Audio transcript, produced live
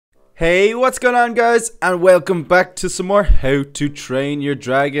Hey, what's going on, guys? And welcome back to some more How to Train Your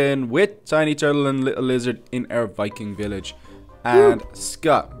Dragon with Tiny Turtle and Little Lizard in our Viking village. And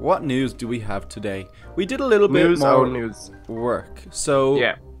Scott, what news do we have today? We did a little bit more work. So,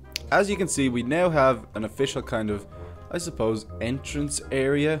 yeah, as you can see, we now have an official kind of, I suppose, entrance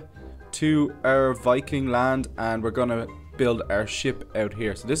area to our Viking land, and we're going to build our ship out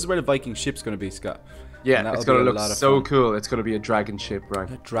here. So this is where the Viking ship's going to be, Scott. Yeah, it's going to look so cool. It's going to be a dragon ship, right?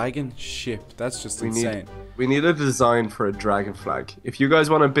 A dragon ship. That's just insane. We need a design for a dragon flag. If you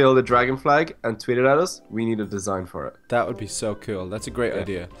guys want to build a dragon flag and tweet it at us, we need a design for it. That would be so cool. That's a great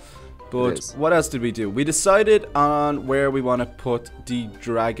idea. But what else did we do? We decided on where we want to put the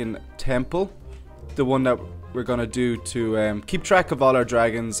dragon temple. The one that we're going to do to keep track of all our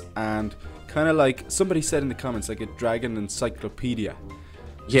dragons, and kind of like somebody said in the comments, like a dragon encyclopedia.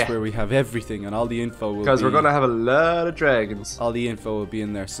 Yeah, where we have everything and all the info will because we're gonna have a lot of dragons. All the info will be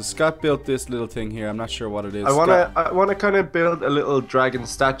in there. So Scott built this little thing here. I'm not sure what it is. I wanna kind of build a little dragon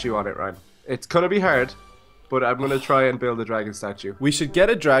statue on it, right? It's gonna be hard, but I'm gonna try and build a dragon statue. We should get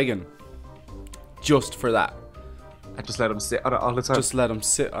a dragon just for that. And just let him sit on it all the time. Just let him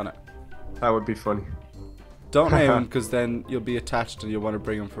sit on it. That would be funny. Don't name him, because then you'll be attached and you'll want to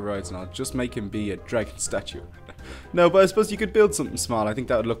bring him for rides, and I'll just make him be a dragon statue. No, but I suppose you could build something small. I think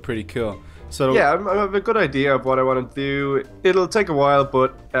that would look pretty cool. So yeah, I have a good idea of what I want to do. It'll take a while,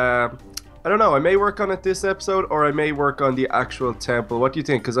 but I don't know. I may work on it this episode, or I may work on the actual temple. What do you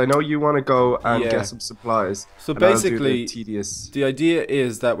think? Because I know you want to go and get some supplies. So basically, the idea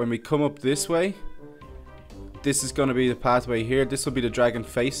is that when we come up this way, this is going to be the pathway here. This will be the dragon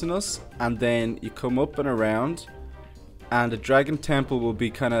facing us, and then you come up and around, and the dragon temple will be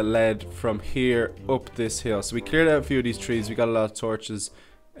kind of led from here up this hill. So we cleared out a few of these trees. We got a lot of torches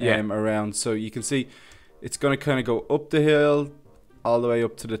around, so you can see it's going to kind of go up the hill all the way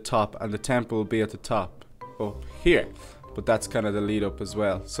up to the top, and the temple will be at the top up here. But that's kind of the lead up as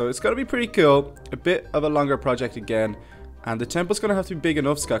well. So it's going to be pretty cool. A bit of a longer project again, and the temple's going to have to be big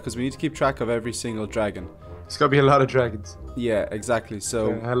enough, Scott, because we need to keep track of every single dragon. It's gonna be a lot of dragons. Yeah, exactly.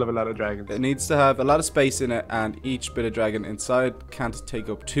 So a hell of a lot of dragons. It needs to have a lot of space in it, and each bit of dragon inside can't take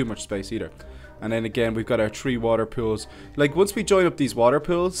up too much space either. And then again, we've got our 3 water pools. Like, once we join up these water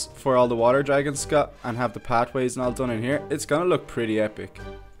pools for all the water dragons, Scott, and have the pathways and all done in here, it's gonna look pretty epic.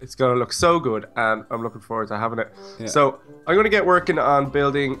 It's gonna look so good, and I'm looking forward to having it. Yeah. So I'm gonna get working on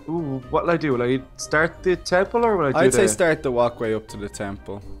building. Ooh, what'll I do? Will I start the temple, or will I do I'd say start the walkway up to the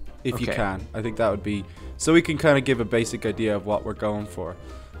temple, if you can. I think that would be, so we can kind of give a basic idea of what we're going for,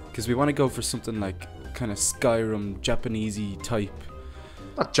 because we want to go for something like kind of Skyrim, Japanesey type.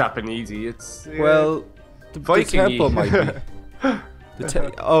 Not Japanesey, it's well, the temple might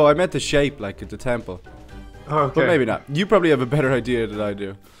be. Oh, I meant the shape, like at the temple. Okay. But maybe not. You probably have a better idea than I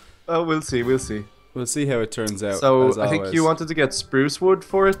do. Oh, we'll see. We'll see. We'll see how it turns out. So I think you wanted to get spruce wood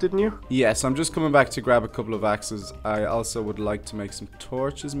for it, didn't you? Yes, I'm just coming back to grab a couple of axes. I also would like to make some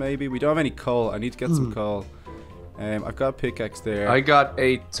torches, maybe. We don't have any coal. I need to get some coal. I've got a pickaxe there. I got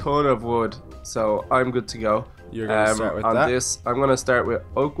a ton of wood, so I'm good to go. You're going to start with on that? This, I'm going to start with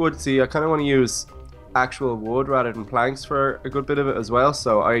oak wood. See, I kind of want to use actual wood rather than planks for a good bit of it as well,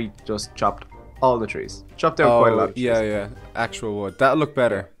 so I just chopped all the trees. Chopped down quite a lot of trees. Yeah, actual wood. That'll look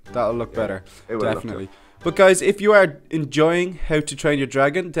better. That'll look better. It will definitely. But guys, if you are enjoying How to Train Your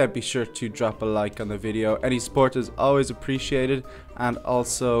Dragon, then be sure to drop a like on the video. Any support is always appreciated. And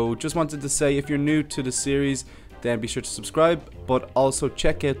also, just wanted to say, if you're new to the series, then be sure to subscribe. But also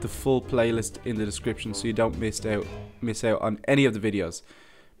check out the full playlist in the description so you don't miss out on any of the videos.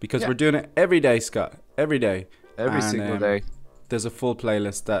 Because we're doing it every day, Scott. Every day. Every single day. There's a full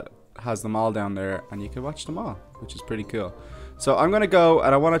playlist that has them all down there, and you can watch them all, which is pretty cool. So I'm gonna go,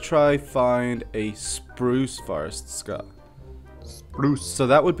 and I want to try find a spruce forest, Scott. Spruce. So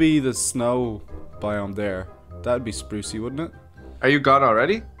that would be the snow biome there. That would be sprucey, wouldn't it? Are you gone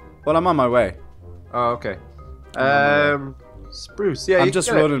already? Well, I'm on my way. Oh, okay. Spruce. Yeah, I'm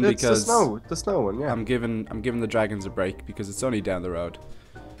just running because the snow one. Yeah. I'm giving the dragons a break because it's only down the road.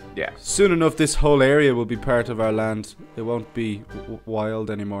 Yeah. Soon enough, this whole area will be part of our land. It won't be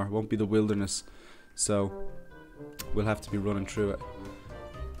wild anymore. It won't be the wilderness. So we'll have to be running through it.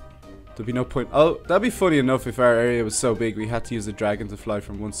 There'll be no point. Oh, that'd be funny enough if our area was so big we had to use a dragon to fly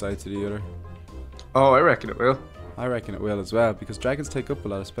from one side to the other. Oh, I reckon it will. I reckon it will as well, because dragons take up a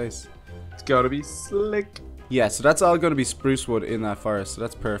lot of space. It's gotta be slick. Yeah, so that's all going to be spruce wood in that forest. So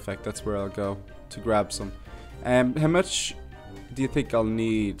that's perfect. That's where I'll go to grab some. How much do you think I'll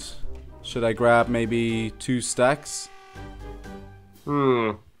need? Should I grab maybe 2 stacks?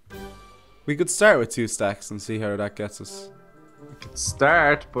 Hmm. We could start with 2 stacks and see how that gets us. could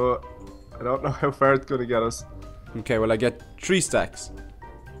start, but I don't know how far it's gonna get us. Okay, well I get 3 stacks.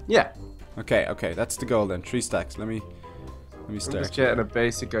 Yeah. Okay, that's the goal then. 3 stacks. Let me I'm start. just getting a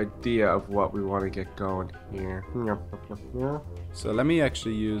basic idea of what we want to get going here. So let me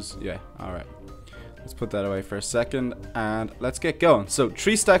actually use, yeah, alright. Let's put that away for a second and let's get going. So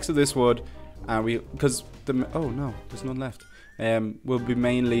 3 stacks of this wood, and oh no, there's none left. We'll be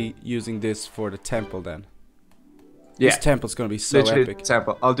mainly using this for the temple then. Yeah. This temple's gonna be so literally epic.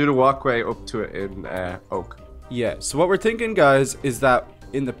 Temple. I'll do the walkway up to it in oak. Yeah, so what we're thinking, guys, is that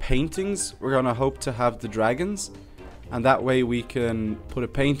in the paintings, we're gonna hope to have the dragons, and that way we can put a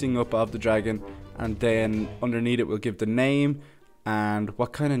painting up of the dragon, and then underneath it we'll give the name and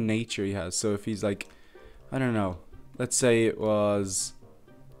what kind of nature he has. So if he's like, I don't know, let's say it was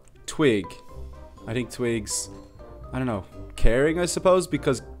Twig. I think Twig's, I don't know, caring, I suppose,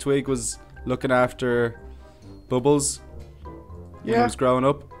 because Twig was looking after Bubbles when he was growing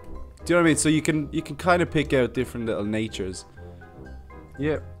up. Do you know what I mean? So you can kind of pick out different little natures.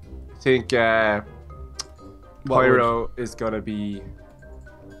 Yeah. I think Pyro is gonna be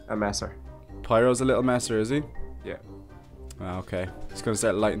a messer. Pyro's a little messer, is he? Yeah. Oh, okay. He's gonna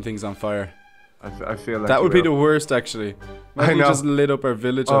start lighting things on fire. I feel like that would be the worst, actually. Maybe I know. We just lit up our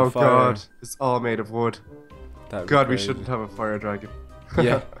village on fire. Oh god, it's all made of wood. God, we shouldn't have a fire dragon.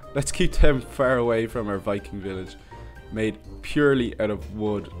 Yeah, let's keep them far away from our Viking village, made purely out of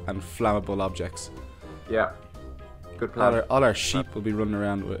wood and flammable objects. Yeah, good plan. All our sheep will be running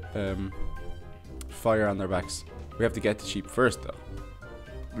around with fire on their backs. We have to get the sheep first, though.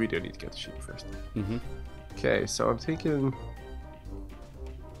 We do need to get the sheep first. Okay, so I'm thinking.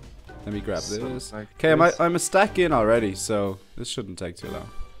 Let me grab this. Like okay, I'm a stack in already, so this shouldn't take too long.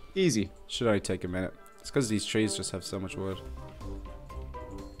 Easy. Should only take a minute. It's because these trees just have so much wood.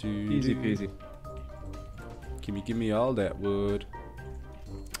 Easy peasy. Give me all that wood.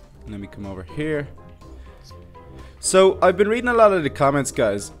 And let me come over here. So I've been reading a lot of the comments,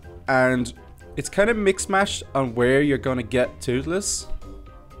 guys, and it's kind of mixed matched on where you're gonna get Toothless.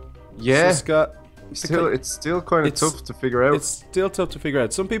 Yeah. So it's still kind of tough to figure out. It's still tough to figure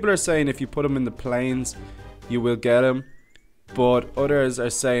out. Some people are saying if you put him in the plains, you will get him, but others are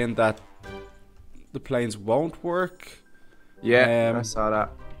saying that the plains won't work. Yeah, I saw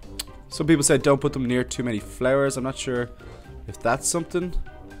that. Some people said don't put them near too many flowers. I'm not sure if that's something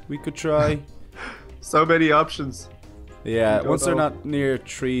we could try. So many options. Yeah, once they're not near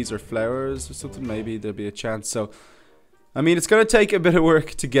trees or flowers or something, maybe there'll be a chance. So, I mean, it's going to take a bit of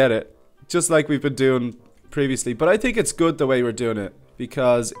work to get it, just like we've been doing previously. But I think it's good the way we're doing it,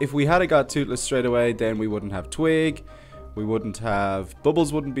 because if we had got Toothless straight away, then we wouldn't have Twig, we wouldn't have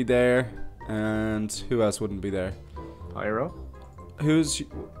Bubbles, wouldn't be there, and who else wouldn't be there? Pyro.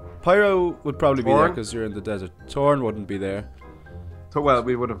 Pyro would probably be there because you're in the desert. Torn wouldn't be there. Well,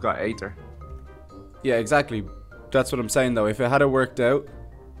 we would have got Aether. Yeah, exactly. That's what I'm saying, though. If it had worked out,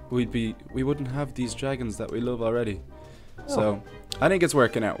 we wouldn't have these dragons that we love already. Oh. So I think it's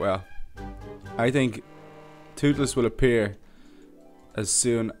working out well. I think Toothless will appear as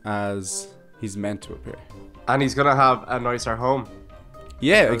soon as he's meant to appear, and he's gonna have a nicer home.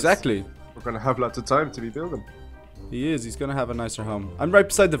 Yeah, exactly. We're gonna have lots of time to be building. He is. He's gonna have a nicer home. I'm right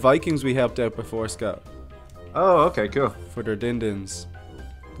beside the Vikings we helped out before, Scott. Oh, okay, cool. For their din-dins.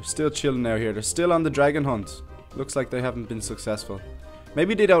 They're still chilling out here. They're still on the dragon hunt. Looks like they haven't been successful.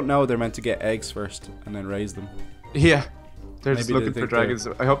 Maybe they don't know they're meant to get eggs first and then raise them. Yeah. They're just looking for dragons.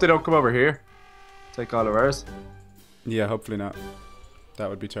 I hope they don't come over here. Take all of ours. Yeah, hopefully not. That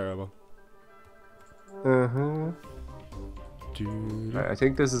would be terrible. Right, I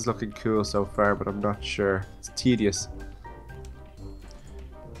think this is looking cool so far, but I'm not sure. It's tedious.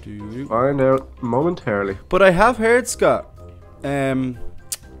 Find out momentarily. But I have heard, Scott,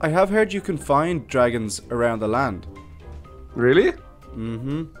 I have heard you can find dragons around the land. Really?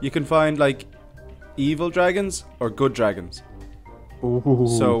 You can find like evil dragons or good dragons. Ooh.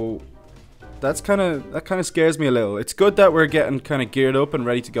 So that kind of scares me a little. It's good that we're getting kind of geared up and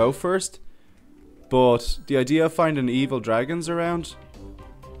ready to go first, but the idea of finding evil dragons around,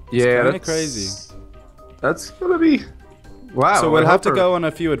 yeah, kind of crazy. That's gonna be wow. So we'll have to go on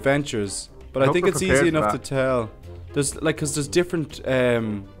a few adventures, but I think it's easy enough to tell. There's because there's different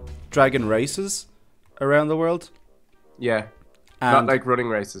dragon races around the world. Yeah, and not like running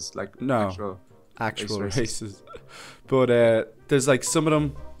races, like actual races. But there's like some of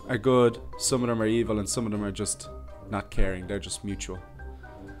them are good, some of them are evil, and some of them are just not caring. They're just mutual.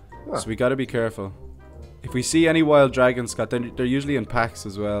 Huh. So we got to be careful. If we see any wild dragons, Scott, they're usually in packs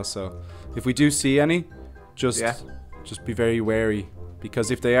as well. So if we do see any, just be very wary,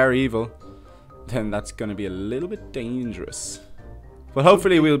 because if they are evil, then that's going to be a little bit dangerous. But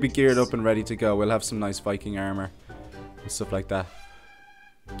hopefully we'll be geared up and ready to go. We'll have some nice Viking armor and stuff like that,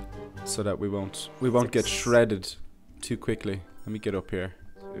 so that we won't get shredded too quickly. Let me get up here.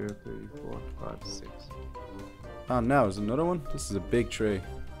 2, 3, 4, 5, 6. Oh, now there's another one. This is a big tree.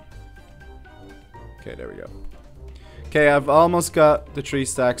 Okay, there we go. Okay, I've almost got the 3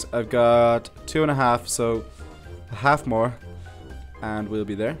 stacks. I've got 2.5, so a half more, and we'll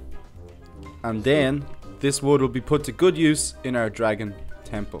be there. And then this wood will be put to good use in our dragon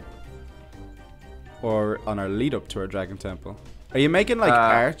temple, or on our lead up to our dragon temple. Are you making like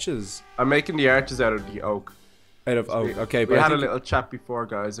arches? I'm making the arches out of the oak. Out of oak, okay. We had a little chat before,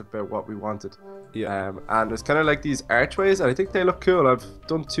 guys, about what we wanted. Yeah. And it's kind of like these archways, and I think they look cool. I've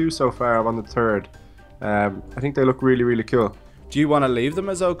done 2 so far. I'm on the 3rd. I think they look really, really cool. Do you want to leave them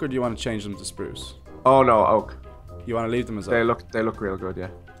as oak, or do you want to change them to spruce? Oh no, oak. You want to leave them as oak? They look real good, yeah.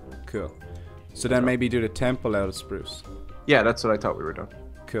 Cool. So then maybe do the temple out of spruce. Yeah, that's what I thought we were doing.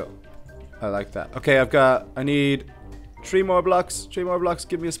 Cool. I like that. Okay, I need 3 more blocks. 3 more blocks.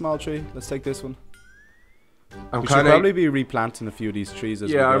 Give me a small tree. Let's take this one. We should probably be replanting a few of these trees as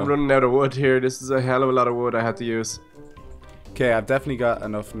we go. Yeah, I'm running out of wood here. This is a hell of a lot of wood I had to use. Okay, I've definitely got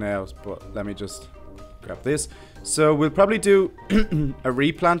enough now, but let me just grab this. So we'll probably do a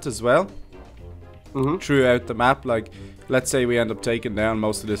replant as well throughout the map. Like, let's say we end up taking down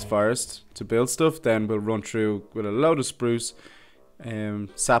most of this forest to build stuff, then we'll run through with a load of spruce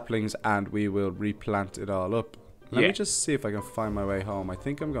saplings, and we will replant it all up. Let me just see if I can find my way home. I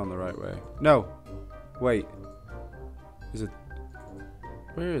think I'm going the right way. No. Wait. Is it?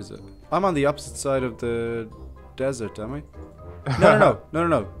 Where is it? I'm on the opposite side of the desert, am I?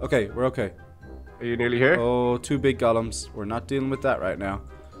 No. Okay, we're okay. Are you nearly here? Oh, 2 big golems. We're not dealing with that right now.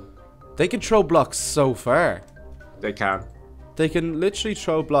 They can throw blocks so far. They can. They can literally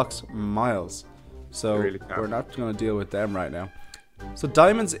throw blocks miles. So They really can. we're not going to deal with them right now. So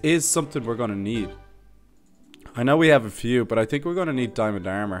diamonds is something we're going to need. I know we have a few, but I think we're going to need diamond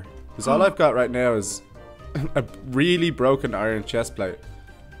armor. Because all I've got right now is a really broken iron chest plate.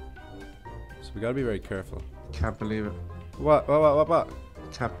 So we got to be very careful. Can't believe it. What?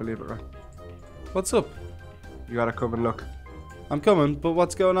 Can't believe it, right? What's up? You gotta come and look. I'm coming, but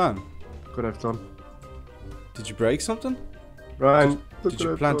what's going on? What I've done. Did you break something? Ryan, Did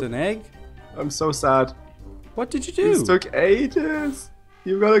you plant an egg? I'm so sad. What did you do? This took ages.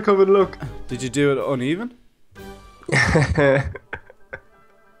 You gotta come and look. Did you do it uneven?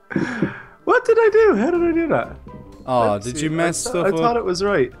 What did I do? How did I do that? Oh, did you mess stuff up? I thought it was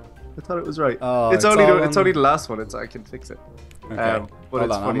right. Oh, it's only the last one. I can fix it. Okay. But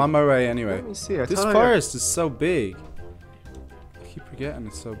Hold on, I'm on my way anyway. Let me see. This forest is so big. I keep forgetting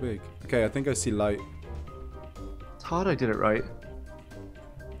it's so big. Okay, I think I see light. Thought I did it right.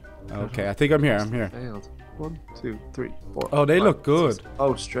 Okay, I think I'm here. Failed. 1, 2, 3, 4. Oh, they 5, look good. 6.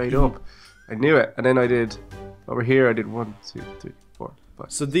 Oh, straight up. I knew it. And then I did over here. I did 1, 2, 3, 4,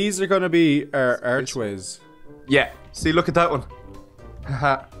 5. So these are going to be our archways. Yeah. See, look at that one.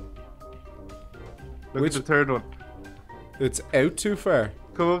 Haha. Look at the 3rd one. It's out too far.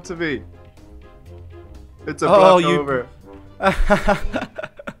 Come up to me. It's a block over.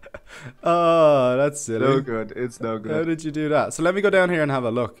 Oh, that's silly. No good. It's no good. How did you do that? So let me go down here and have a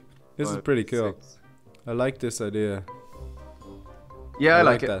look. This 5, is pretty cool. 6. I like this idea. Yeah, I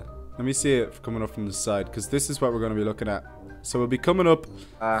like it. that. Let me see it coming up from the side, because this is what we're going to be looking at. So we'll be coming up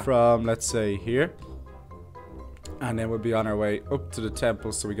from, let's say, here. And then we'll be on our way up to the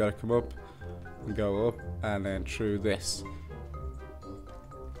temple. So we got to come up and go up and then through this.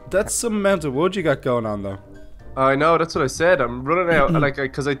 That's some amount of wood you got going on, though. I know, that's what I said. I'm running out,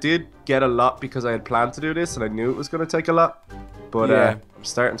 because I did get a lot because I had planned to do this and I knew it was going to take a lot. But yeah. I'm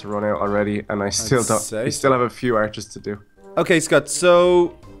starting to run out already, and I still still have a few arches to do. Okay, Scott.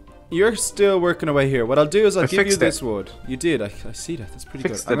 So you're still working away here. What I'll do is I'll give you this wood. You did. I see that. That's pretty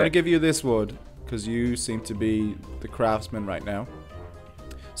good. I'm going to give you this wood because you seem to be the craftsman right now.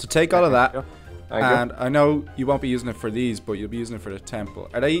 So take all of that. And I know you won't be using it for these, but you'll be using it for the temple.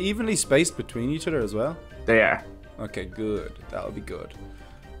 Are they evenly spaced between each other as well? They are. Okay, good. That'll be good.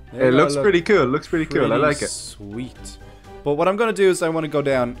 It looks pretty cool. Looks pretty cool. I like it. Sweet. But what I'm going to do is I want to go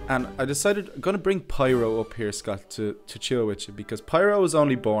down, and I decided I'm going to bring Pyro up here, Scott, to chill with you, because Pyro is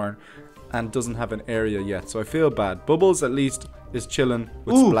only born and doesn't have an area yet, so I feel bad. Bubbles at least is chilling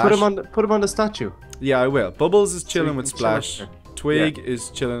with Splash. Put him on the statue. Yeah, I will. Bubbles is chilling with Splash. Twig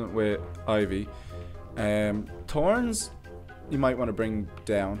is chilling with Ivy. Thorns, you might want to bring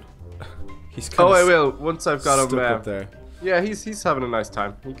down. He's kind of I will once I've got him up there. Yeah, he's having a nice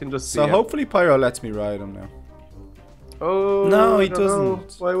time. He can just see. So hopefully Pyro lets me ride him now. Oh no, he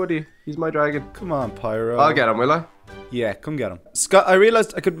doesn't. Why would he? He's my dragon. Come on, Pyro. I'll get him, will I? Yeah, come get him. Scott, I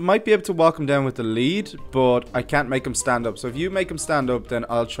realized I might be able to walk him down with the lead, but I can't make him stand up. So if you make him stand up, then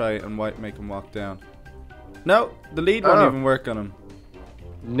I'll try and make him walk down. No, the lead won't even work on him.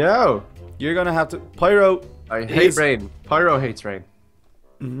 No. You're going to have to... Pyro. I hate rain. Pyro hates rain.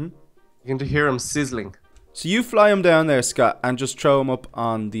 Mm-hmm. You can hear him sizzling. So you fly him down there, Scott, and just throw him up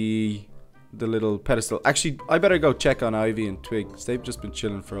on the little pedestal. Actually, I better go check on Ivy and Twig, because they've just been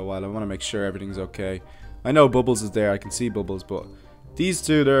chilling for a while. I want to make sure everything's okay. I know Bubbles is there. I can see Bubbles, but these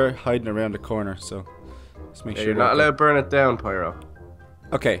two, they're hiding around the corner, so let's make sure. You're not allowed to burn it down, Pyro.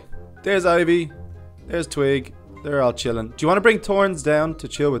 Okay, there's Ivy. There's Twig. They're all chilling. Do you want to bring Thorns down to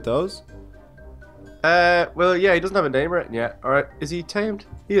chill with those? Well, yeah, he doesn't have a name written yet. Alright, is he tamed?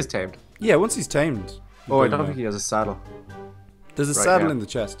 He is tamed. Yeah, once he's tamed. Oh, I don't think he has a saddle. There's a saddle in the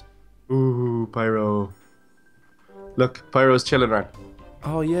chest. Ooh, Pyro. Look, Pyro's chilling around.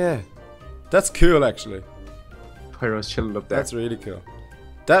 Oh, yeah. That's cool, actually. Pyro's chilling up there. That's really cool.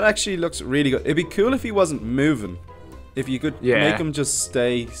 That actually looks really good. It'd be cool if he wasn't moving. If you could make him just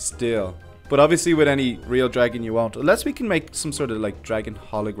stay still. But obviously with any real dragon you won't. Unless we can make some sort of like dragon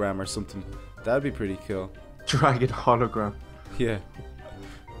hologram or something. That'd be pretty cool. Dragon hologram. Yeah.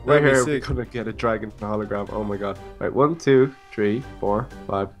 Right here, we're gonna get a dragon hologram. Oh my god. Right, 1, 2, 3, 4,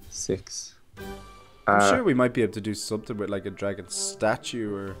 5, 6. I'm sure we might be able to do something with like a dragon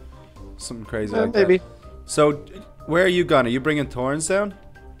statue or something crazy like maybe. that. So, where are you going? Are you bringing Thorns down?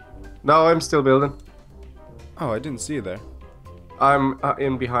 No, I'm still building. Oh, I didn't see you there. I'm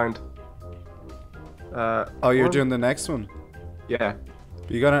in behind. Oh, you're doing the next one? Yeah.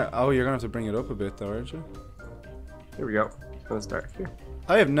 But you're gonna have to bring it up a bit though, aren't you? Here we go. It's gonna start here.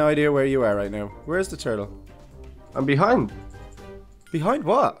 I have no idea where you are right now. Where's the turtle? I'm behind. Behind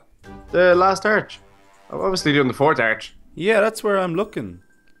what? The last arch. I'm obviously doing the 4th arch. Yeah, that's where I'm looking.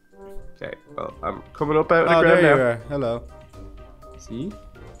 Okay, well, I'm coming up out of the ground there now. you are. Hello. See?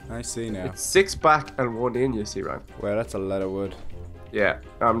 I see now. It's 6 back and 1 in, you see, Ryan. Well, that's a lot of wood. Yeah,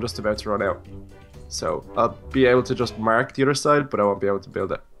 I'm just about to run out. So, I'll be able to just mark the other side, but I won't be able to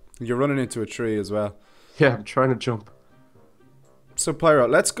build it. You're running into a tree as well. Yeah, I'm trying to jump. So, Pyro,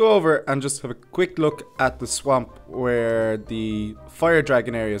 let's go over and just have a quick look at the swamp where the fire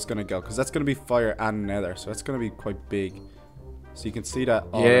dragon area is going to go. Because that's going to be fire and nether, so that's going to be quite big. So you can see that.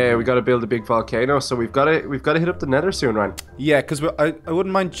 Yeah, we got to build a big volcano, so we've got to hit up the nether soon, Ryan. Yeah, because I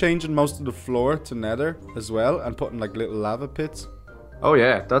wouldn't mind changing most of the floor to nether as well and putting like little lava pits. Oh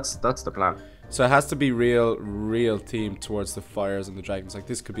yeah, that's the plan. So it has to be real themed towards the fires and the dragons. Like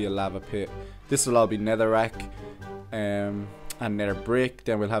this could be a lava pit. This will all be netherrack and nether brick.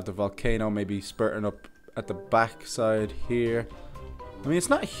 Then we'll have the volcano maybe spurting up at the back side here. I mean, it's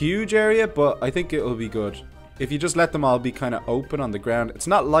not a huge area, but I think it'll be good. If you just let them all be kind of open on the ground. It's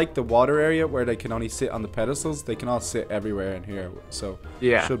not like the water area where they can only sit on the pedestals. They can all sit everywhere in here. So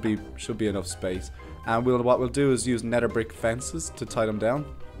yeah, should be enough space. And what we'll do is use nether brick fences to tie them down.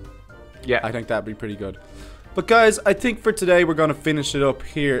 Yeah, I think that'd be pretty good. But guys, I think for today we're going to finish it up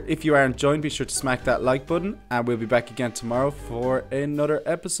here. If you are enjoying, be sure to smack that like button. And we'll be back again tomorrow for another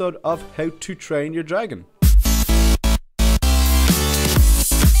episode of How to Train Your Dragon.